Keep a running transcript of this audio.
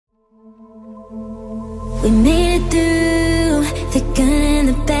We made it through the good and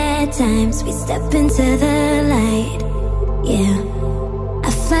the bad times. We step into the light, yeah. I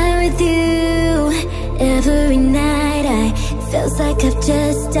fly with you every night. It feels like I've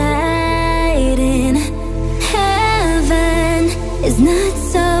just died in. Heaven is not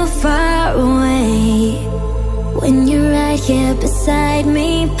so far away when you're right here beside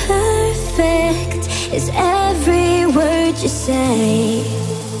me. Perfect is every word you say.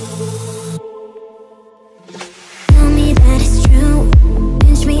 Tell me that it's true.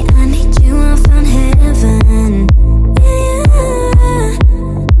 Pinch me, I need you, I found heaven. Yeah.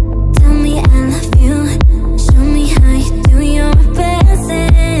 Tell me I love you. Show me how you do your best.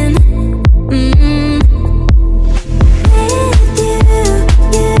 With you,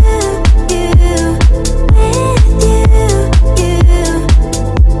 you, you. With you, you.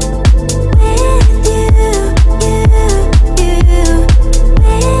 With you, you, you.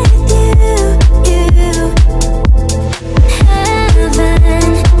 With you, you.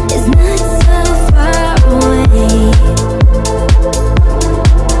 Heaven is not so far away.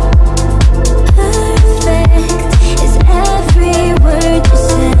 Perfect is every word you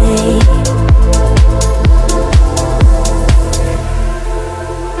say.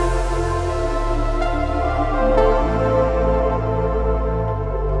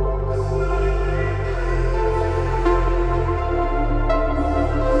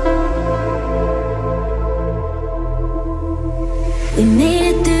 We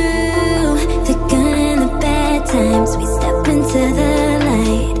made it through the good and the bad times. We step into the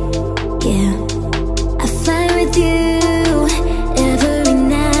light, yeah. I fly with you every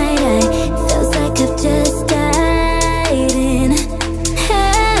night. It feels like I've just died in.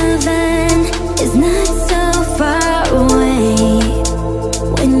 Heaven is not so far away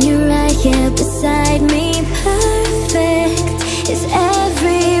when you're right here beside me. Perfect is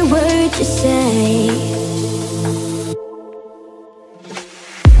every word you say.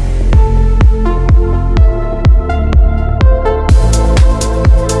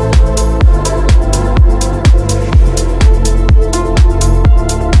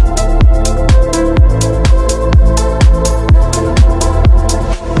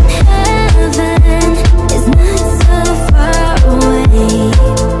 Heaven is not so far away.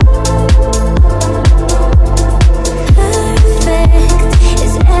 Perfect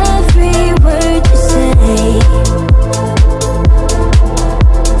is every word you say.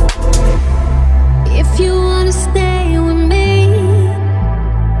 If you wanna stay with me,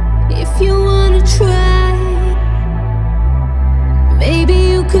 if you wanna try, maybe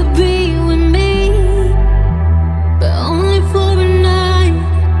you could be with me, but only for a night.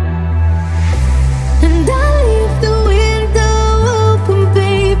 And I'll leave the window open,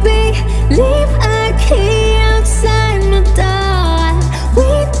 baby. Leave a key outside my door. We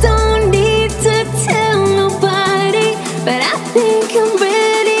don't need to tell nobody, but I think I'm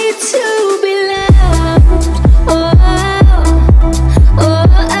ready to be loved. Oh, oh, oh,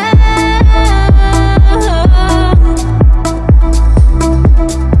 oh,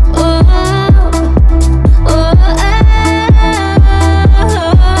 oh.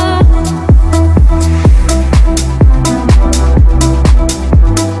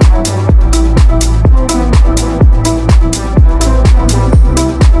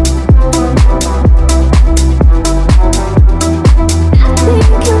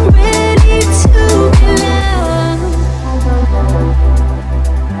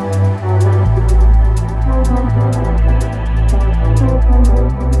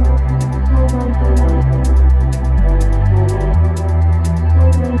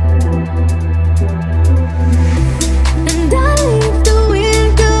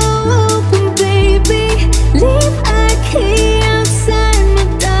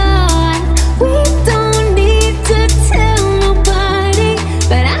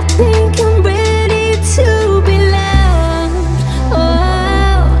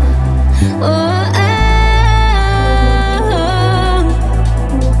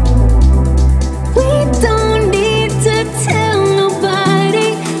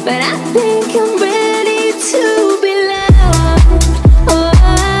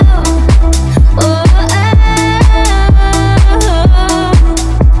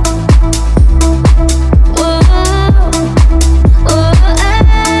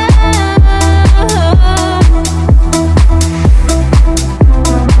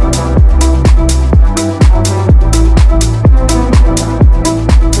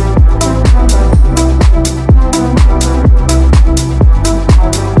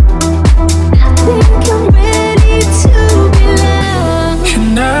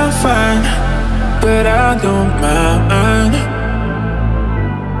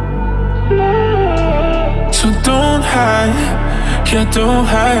 So don't hide, yeah, don't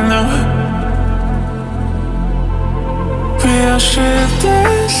hide now. We are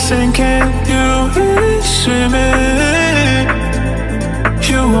shifting, sinking, you is swimming.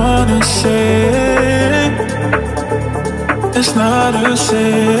 You wanna say it's not the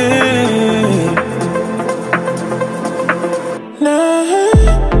same. No.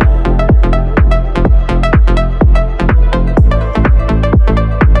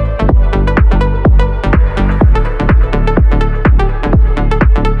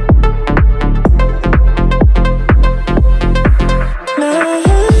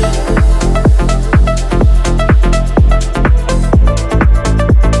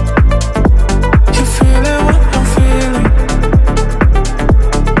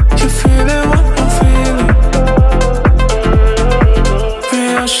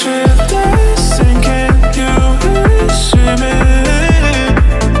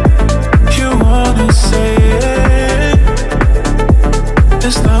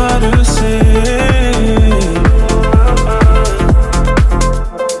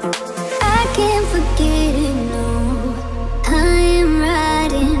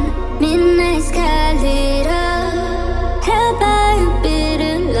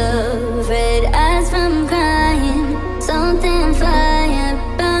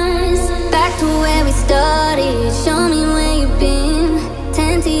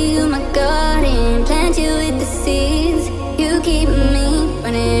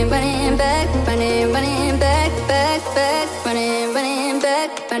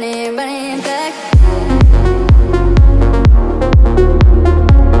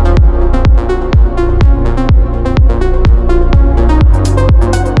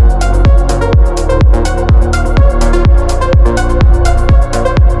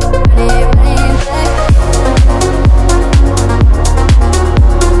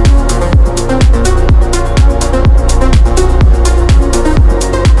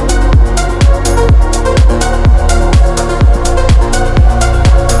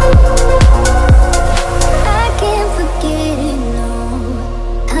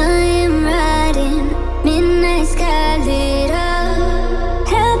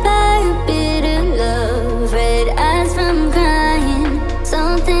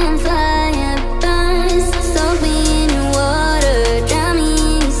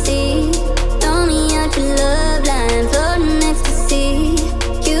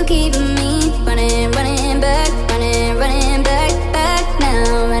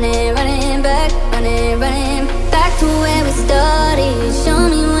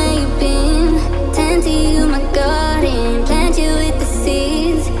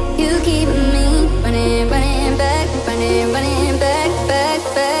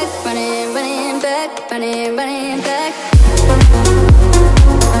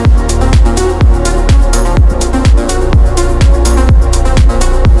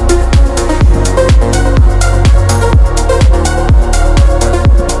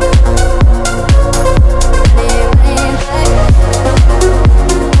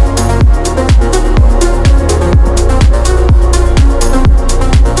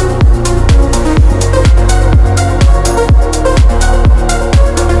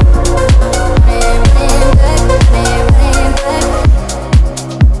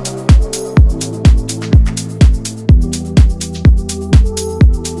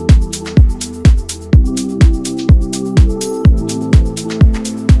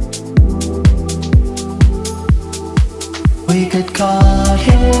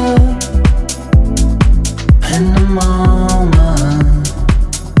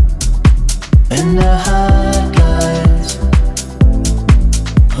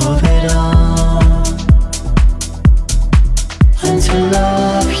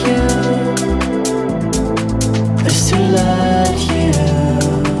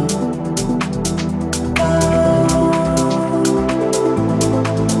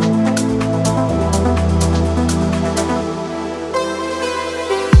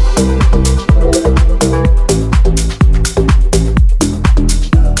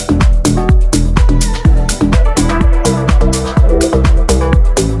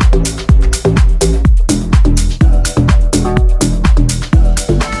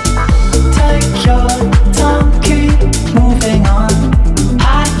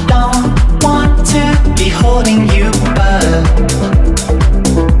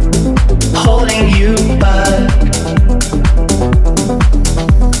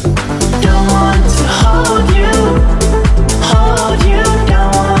 Don't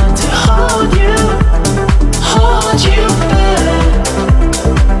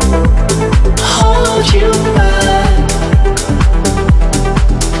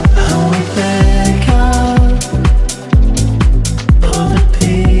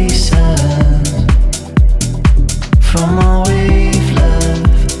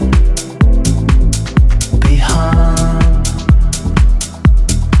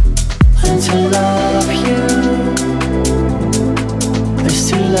to love you is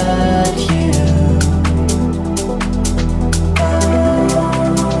to let you.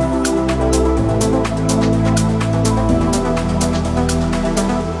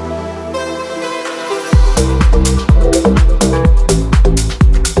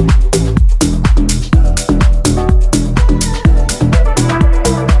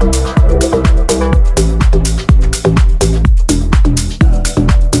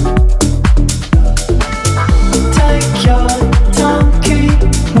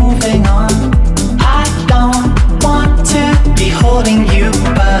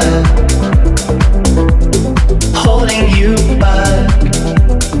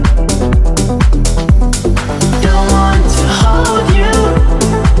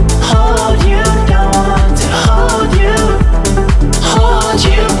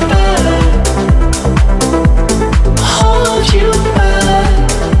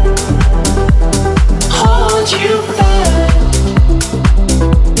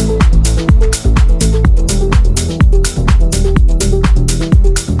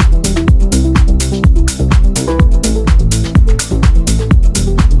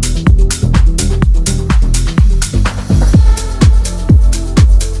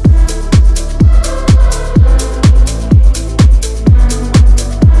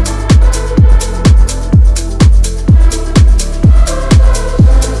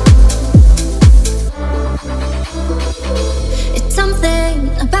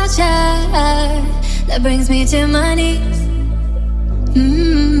 That brings me to my knees.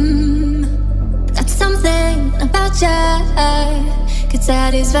 That's something about you could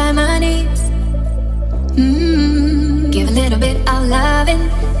satisfy my needs. Give a little bit of loving,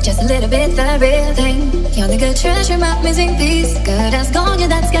 just a little bit the real thing. You're the good treasure, my missing piece. Good as gold, yeah,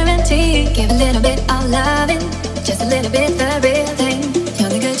 that's guaranteed. Give a little bit of loving, just a little bit the real thing. You're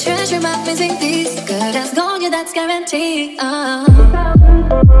the good treasure, my missing piece. Good as gold, yeah, that's guaranteed.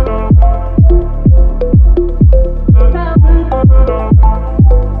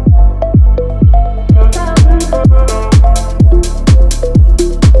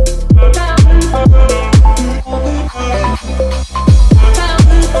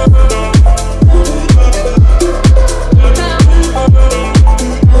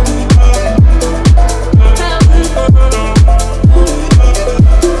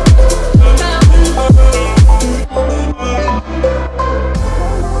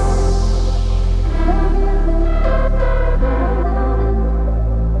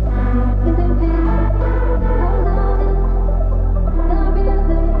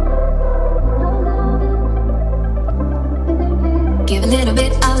 Give a little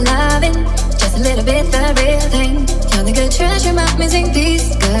bit of loving, just a little bit the real thing. You're the good treasure, my missing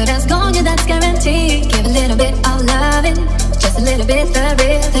piece. Good as gold, yeah, that's guaranteed. Give a little bit of loving, just a little bit the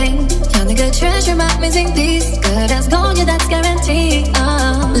real thing. You're the good treasure, my missing piece. Good as gold, yeah, that's guaranteed.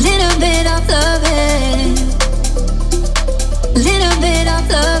 Little bit of loving, little bit of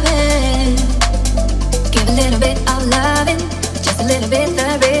loving. Give a little bit of loving, just a little bit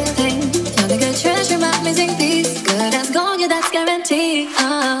the real thing. You're the good treasure, my missing piece. Good as gold, yeah, that's guaranteed.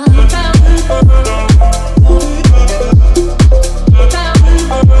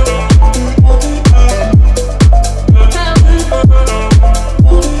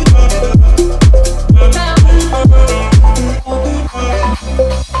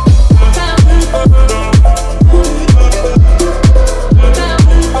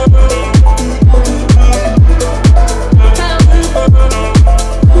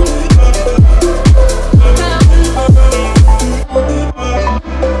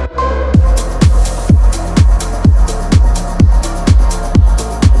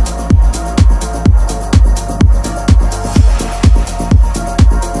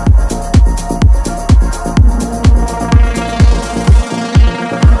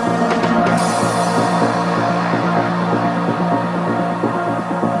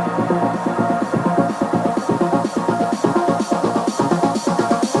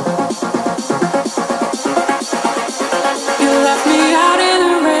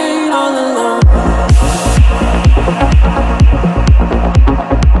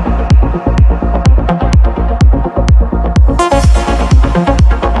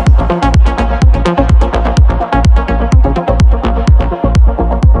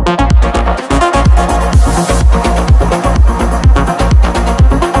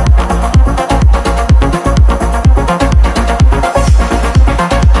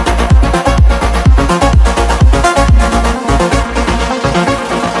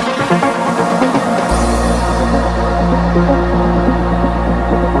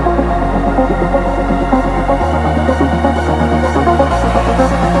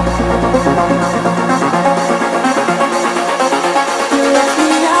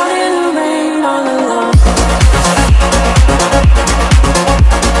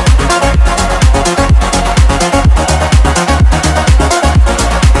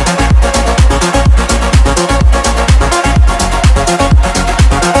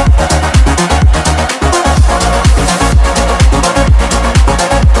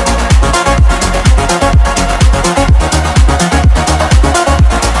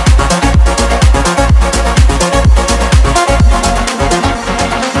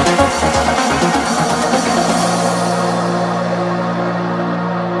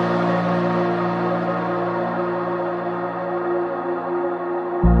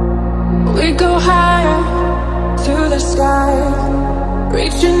 go higher to the sky,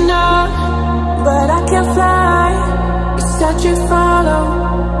 reaching out, but I can't fly. You said you'd follow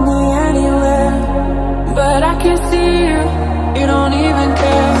me anywhere, but I can't see you. You don't even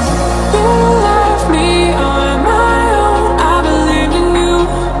care. You left me on my own. I believed in you.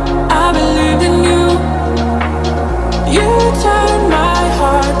 I believed in you. You turned my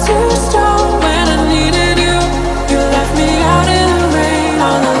heart to stone when I needed you. You left me out in the rain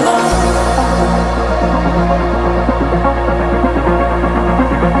all alone.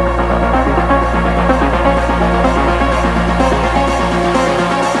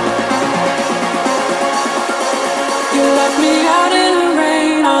 You left me out in the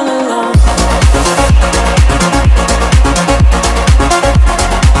rain all alone.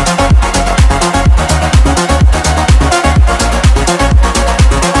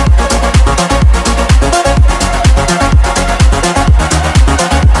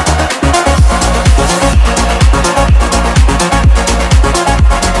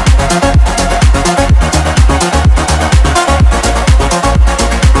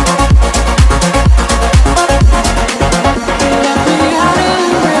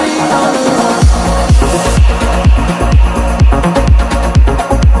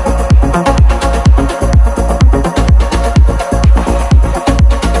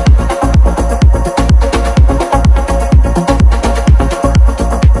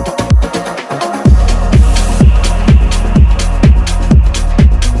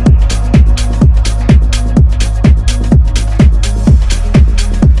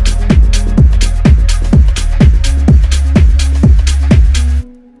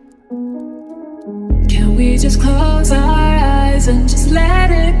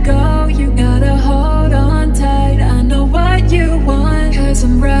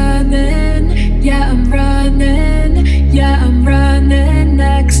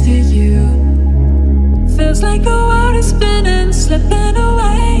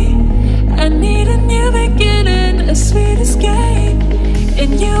 Yeah.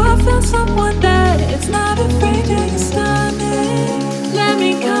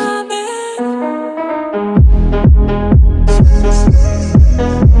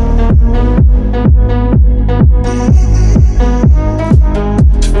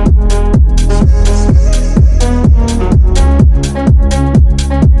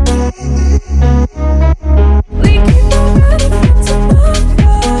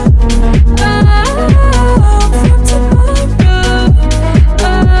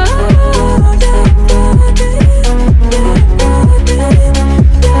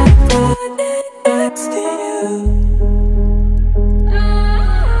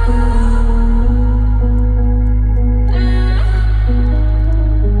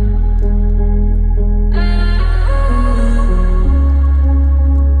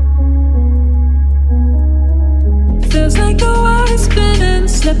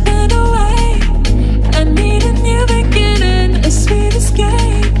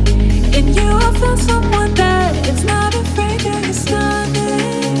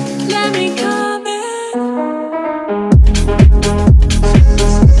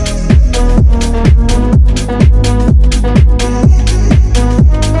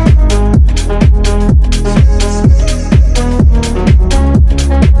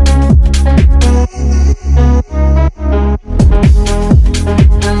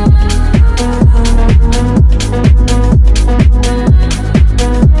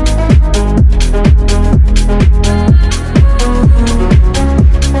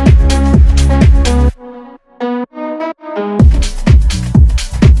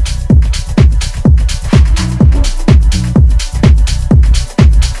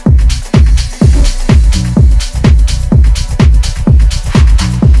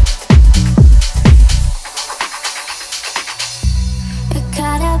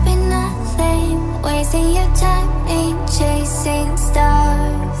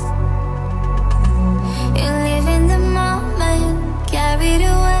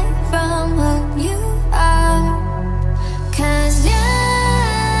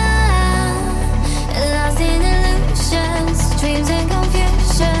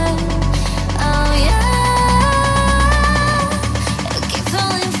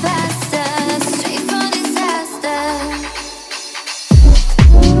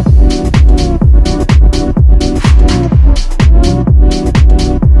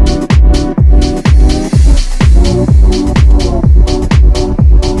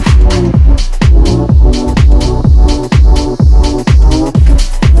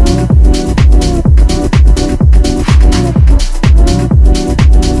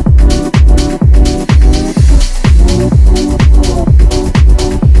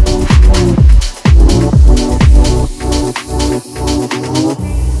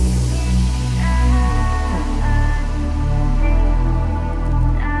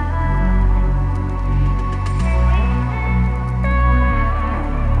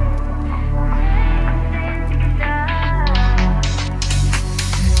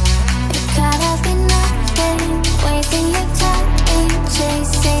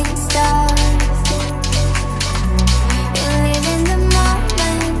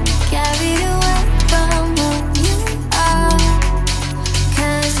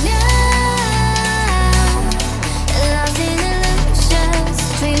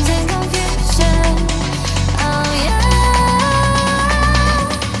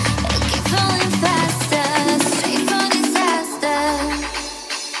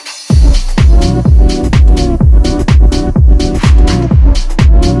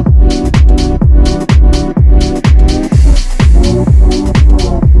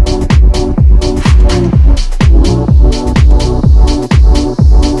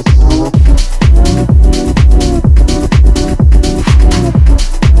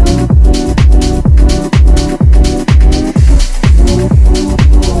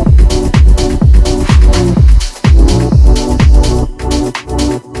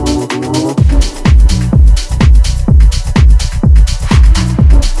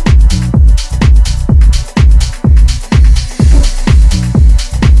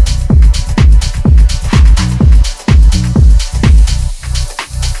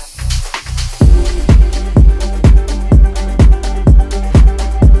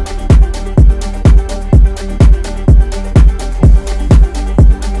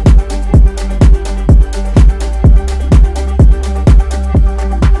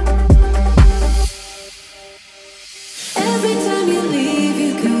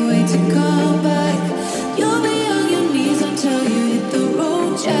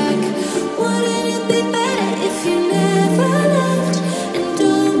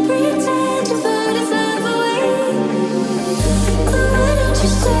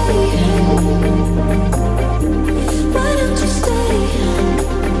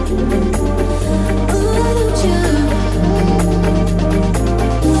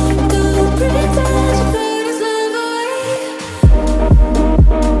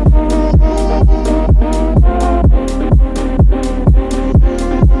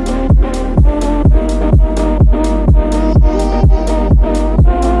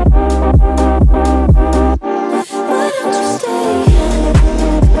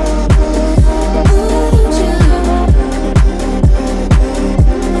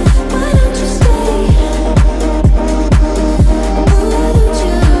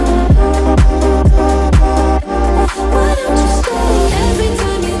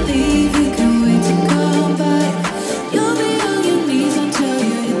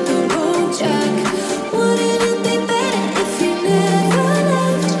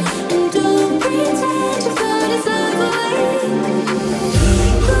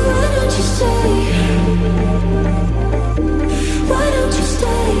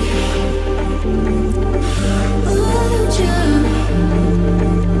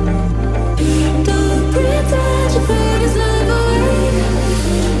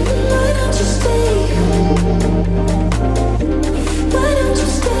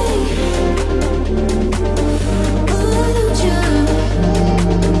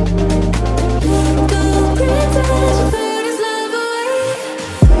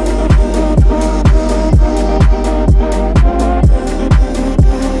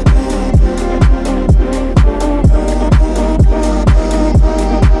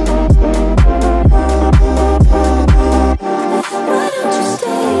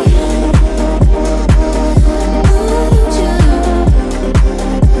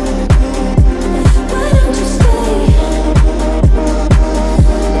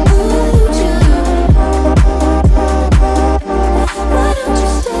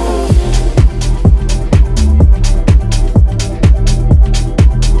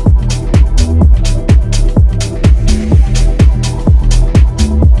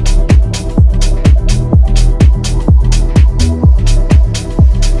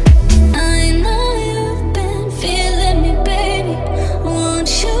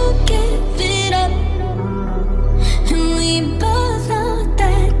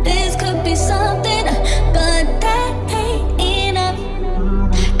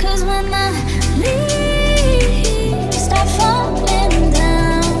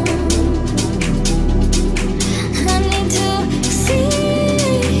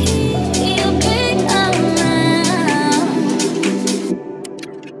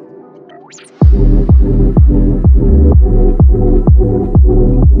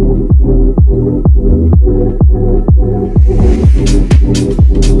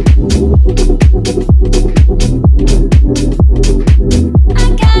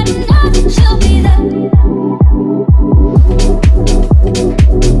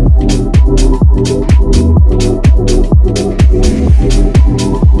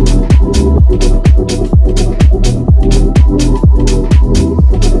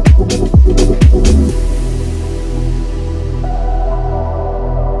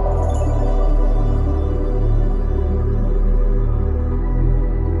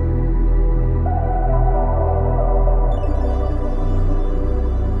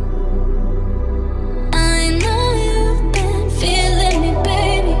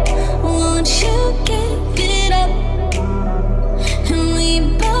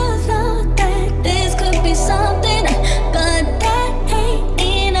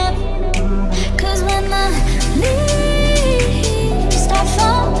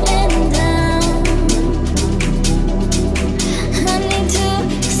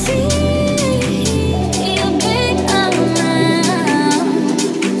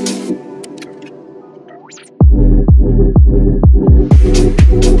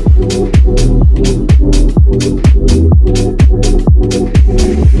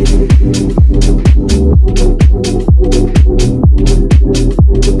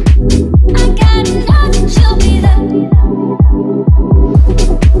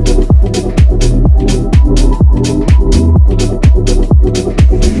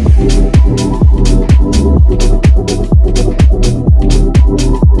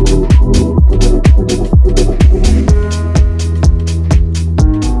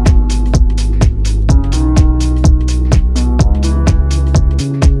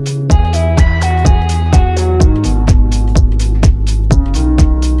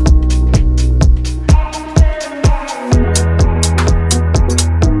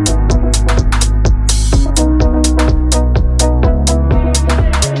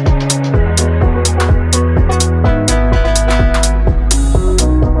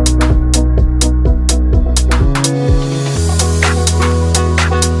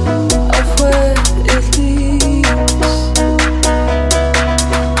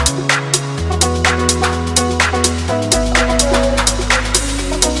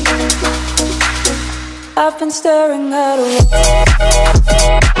 staring at a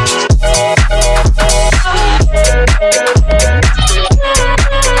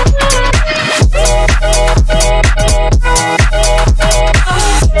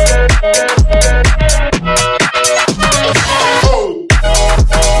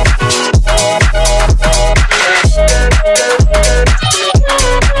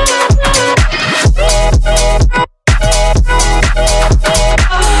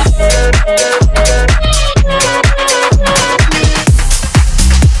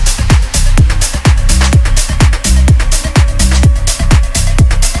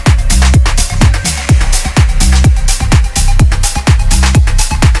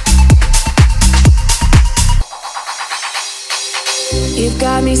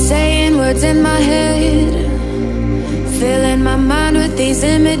in my head, filling my mind with these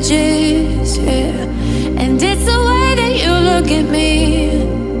images, yeah. And it's the way that you look at me,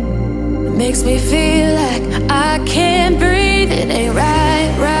 it makes me feel like I can't breathe. It ain't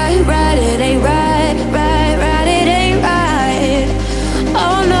right, right, right. It ain't right, right, right. It ain't right.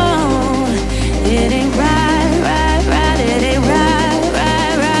 Oh no, it ain't right, right, right. It ain't right,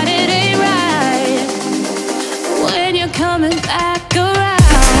 right, right. It ain't right. When you're coming back around.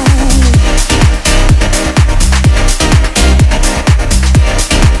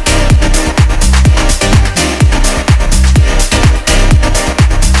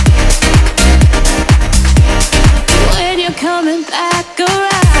 Coming back around.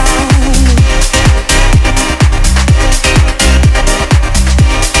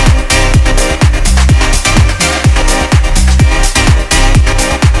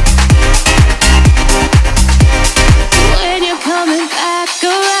 When you're coming back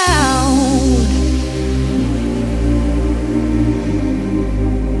around.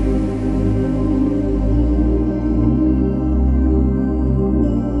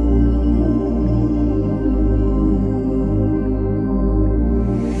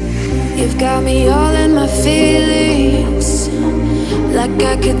 You've got me all in my feelings, like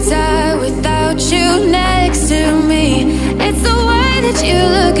I could die without you next to me. It's the way that you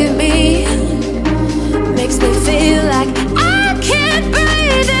look at me, makes me feel like I can't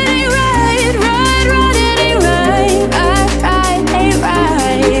breathe. It ain't right, right, right. It ain't right, right, right. Ain't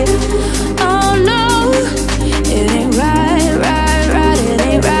right. Oh no, it ain't right, right, right. It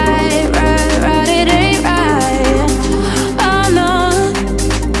ain't right, right, right. It ain't right. Oh no.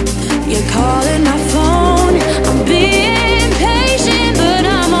 You're calling my phone, I'm being patient, but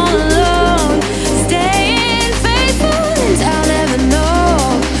I'm all alone. Staying faithful and I'll never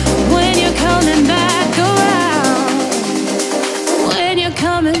know when you're coming back around. When you're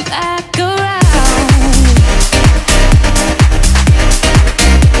coming back around.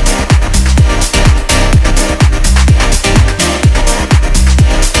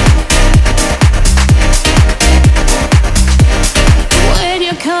 When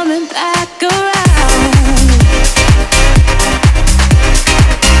you're coming back around.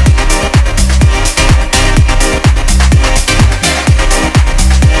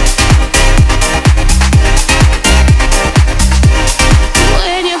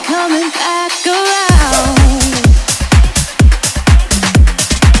 When you're coming back around.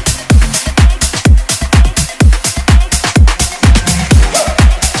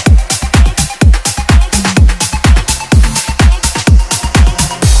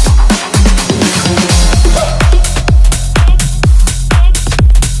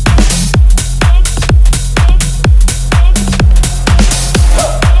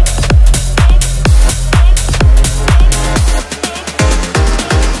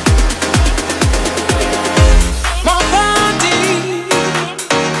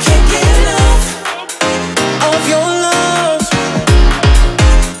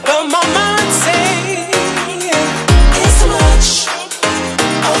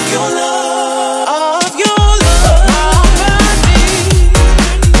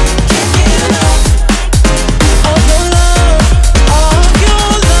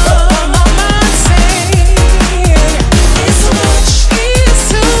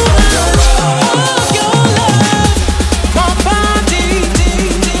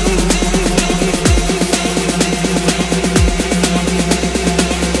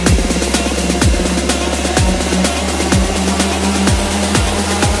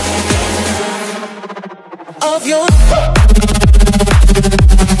 Of your love.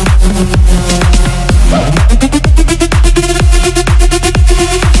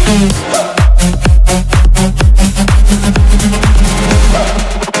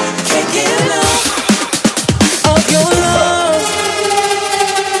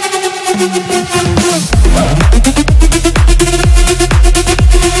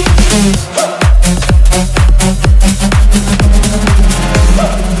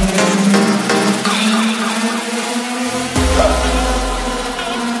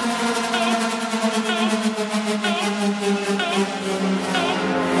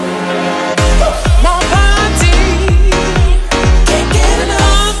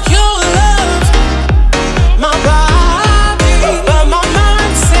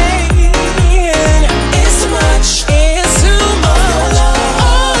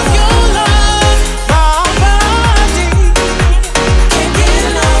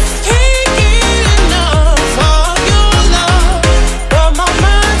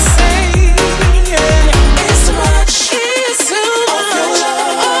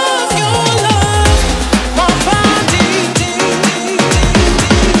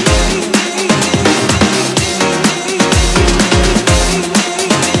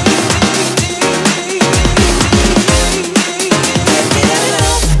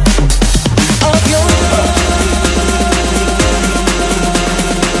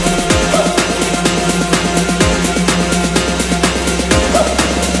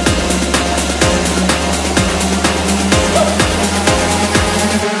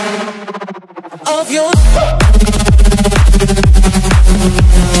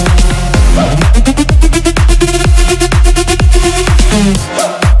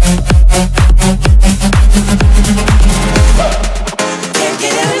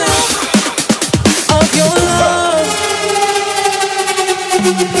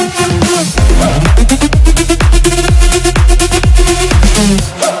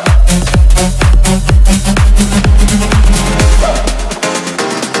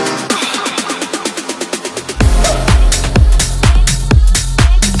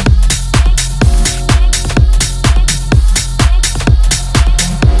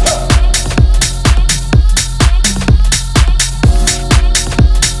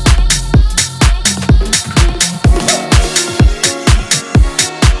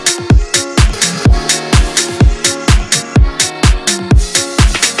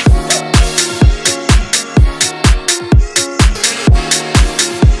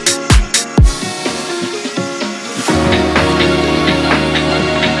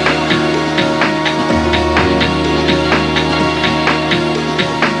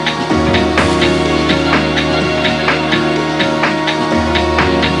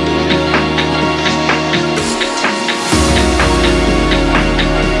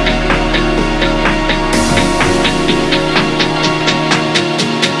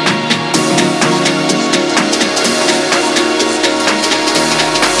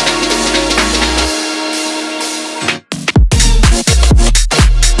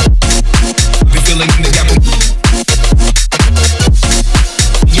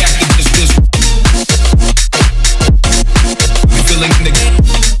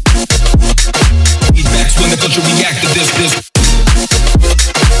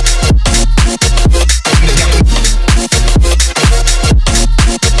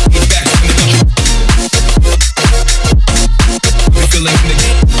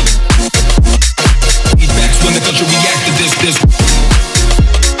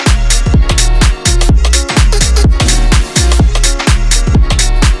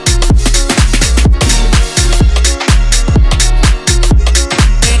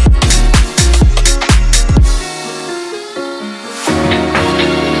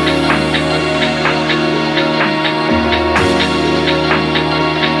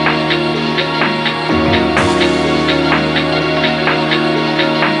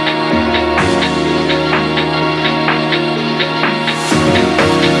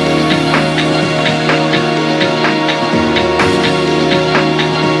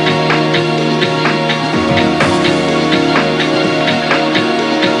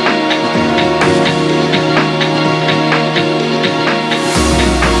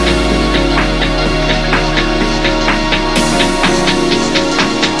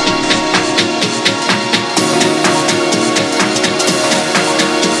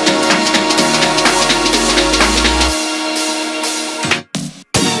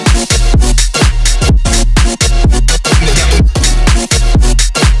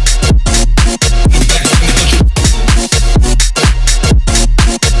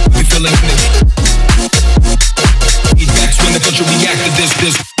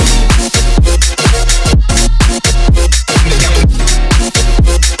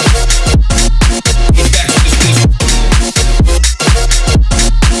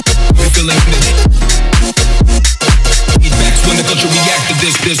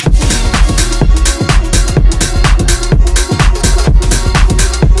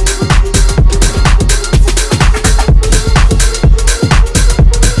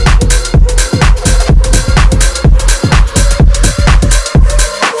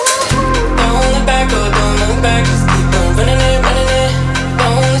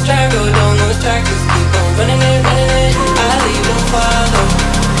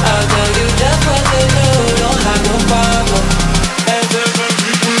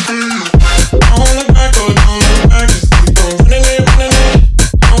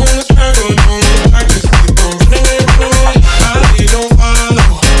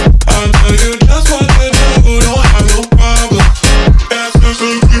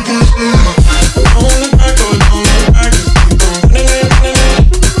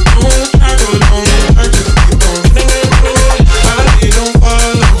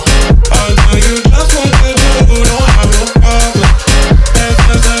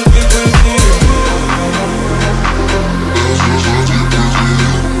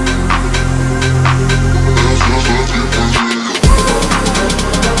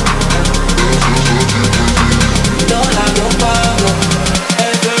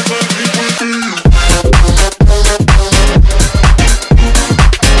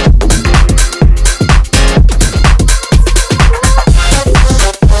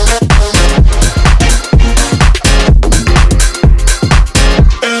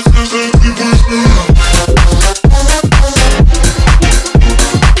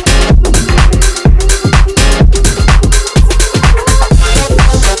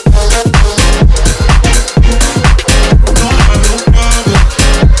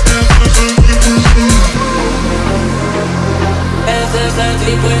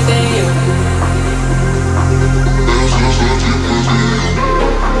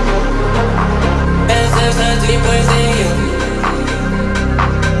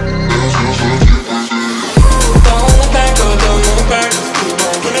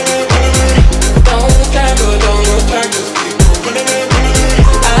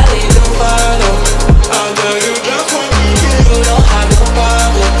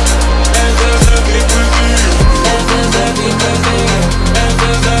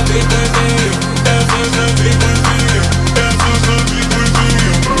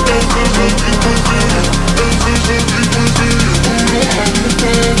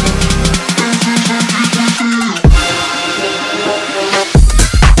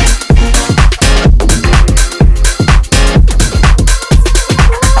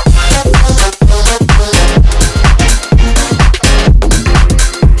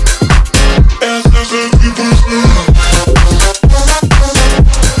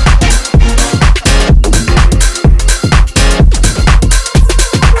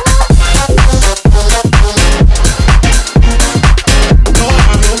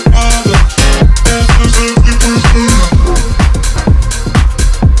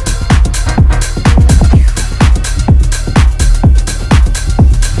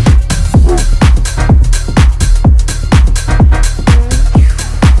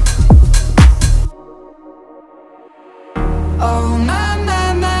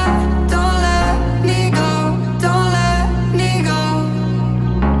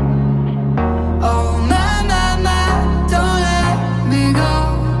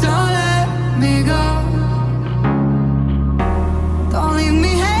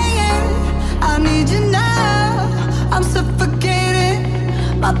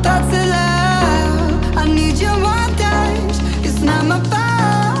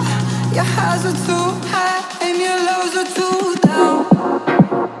 Your highs are too high and your lows are too down.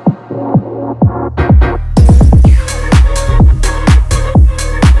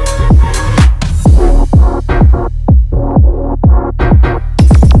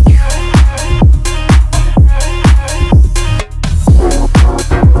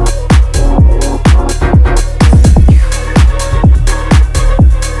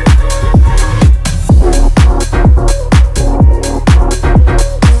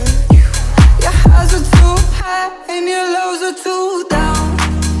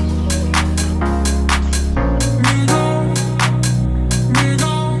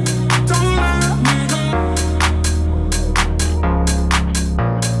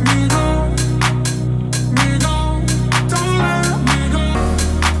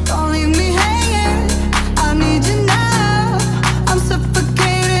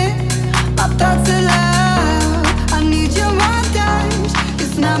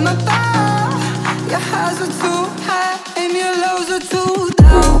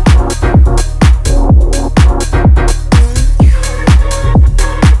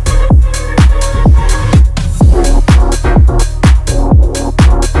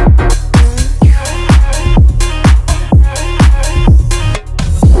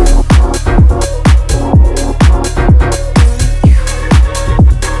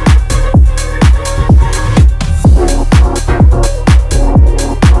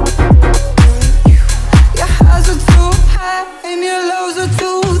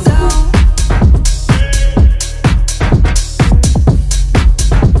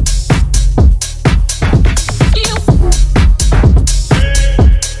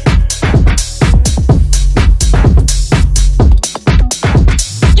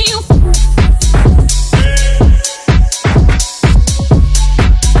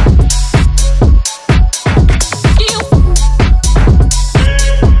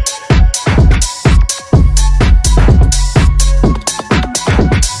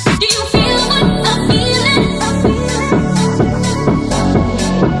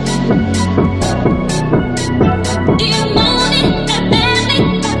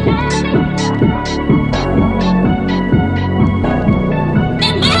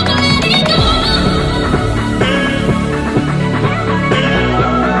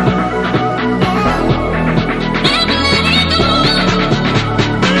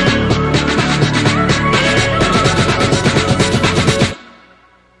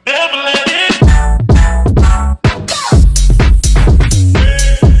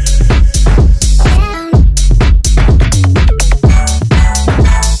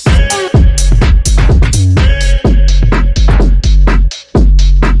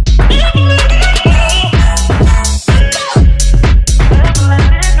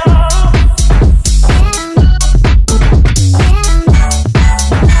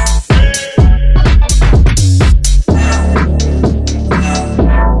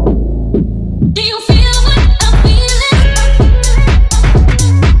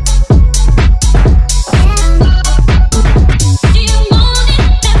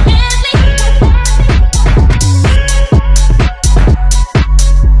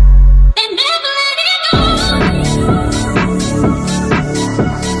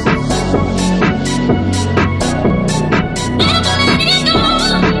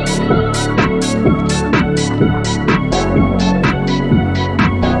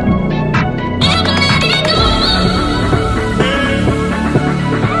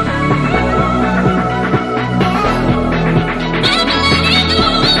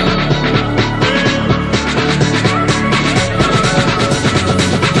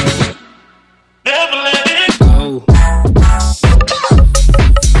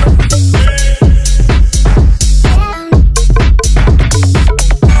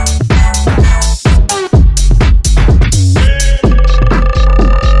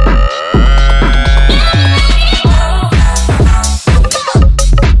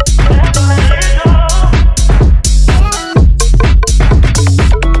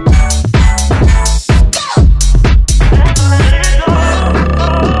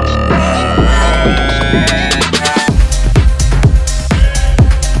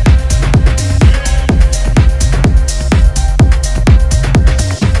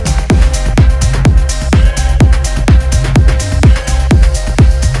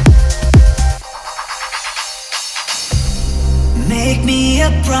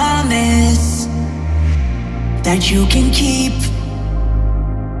 that you can keep.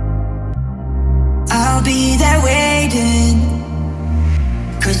 I'll be there waiting,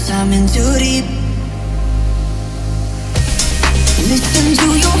 'cause I'm in too deep. Listen to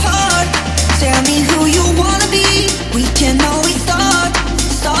your heart, tell me who you wanna be. We can always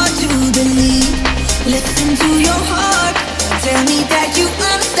start to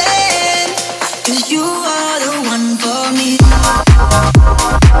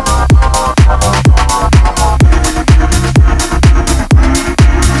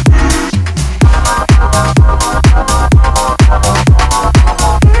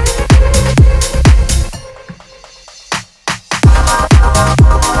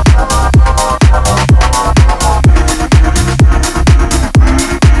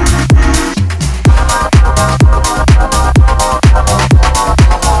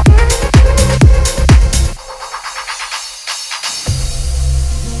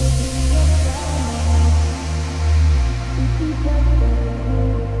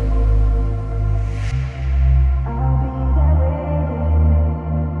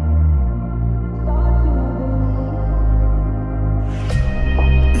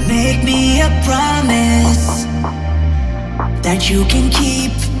you can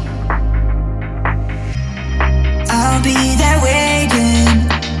keep. I'll be there waiting,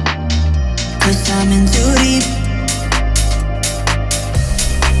 'cause I'm in too deep.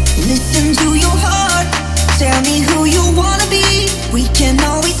 Listen to your heart, tell me who you wanna be. We can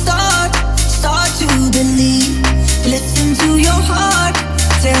always start to believe. Listen to your heart,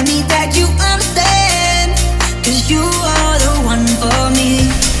 tell me that you understand, 'cause you are the one for me,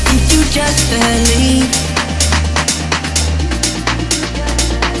 if you just believe.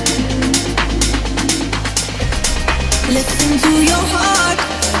 Listen to your heart,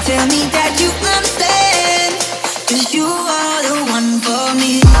 tell me that you understand, 'cause you are the one for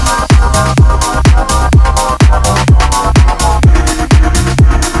me.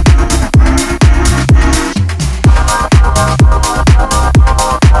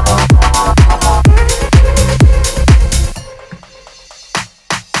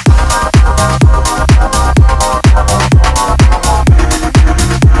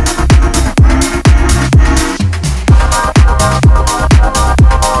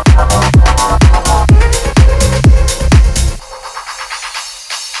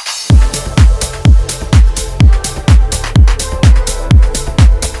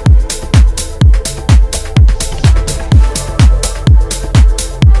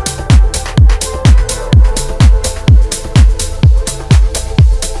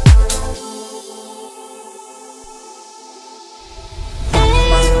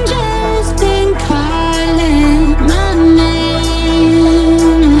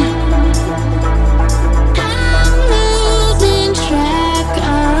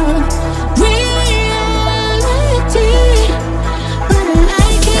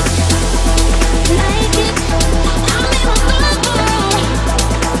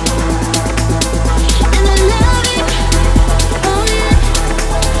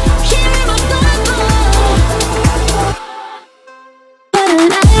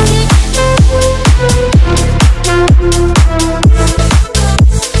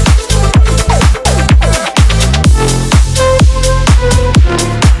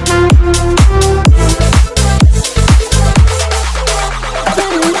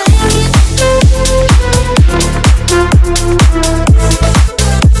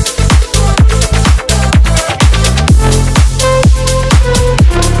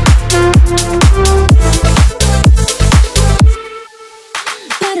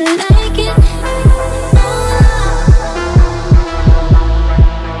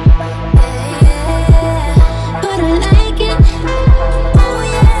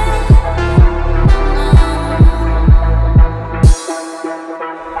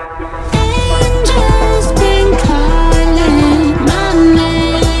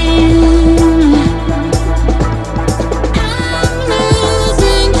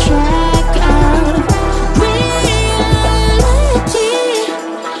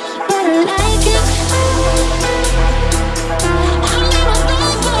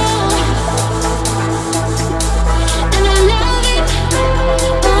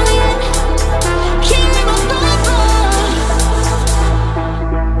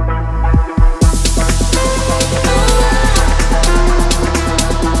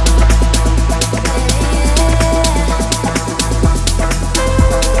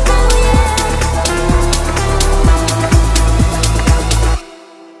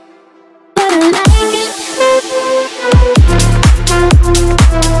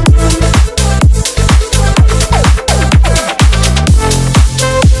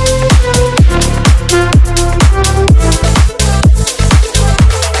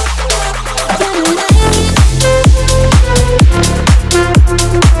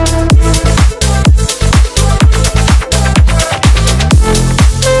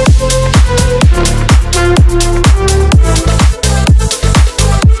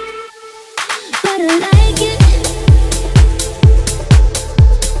 But I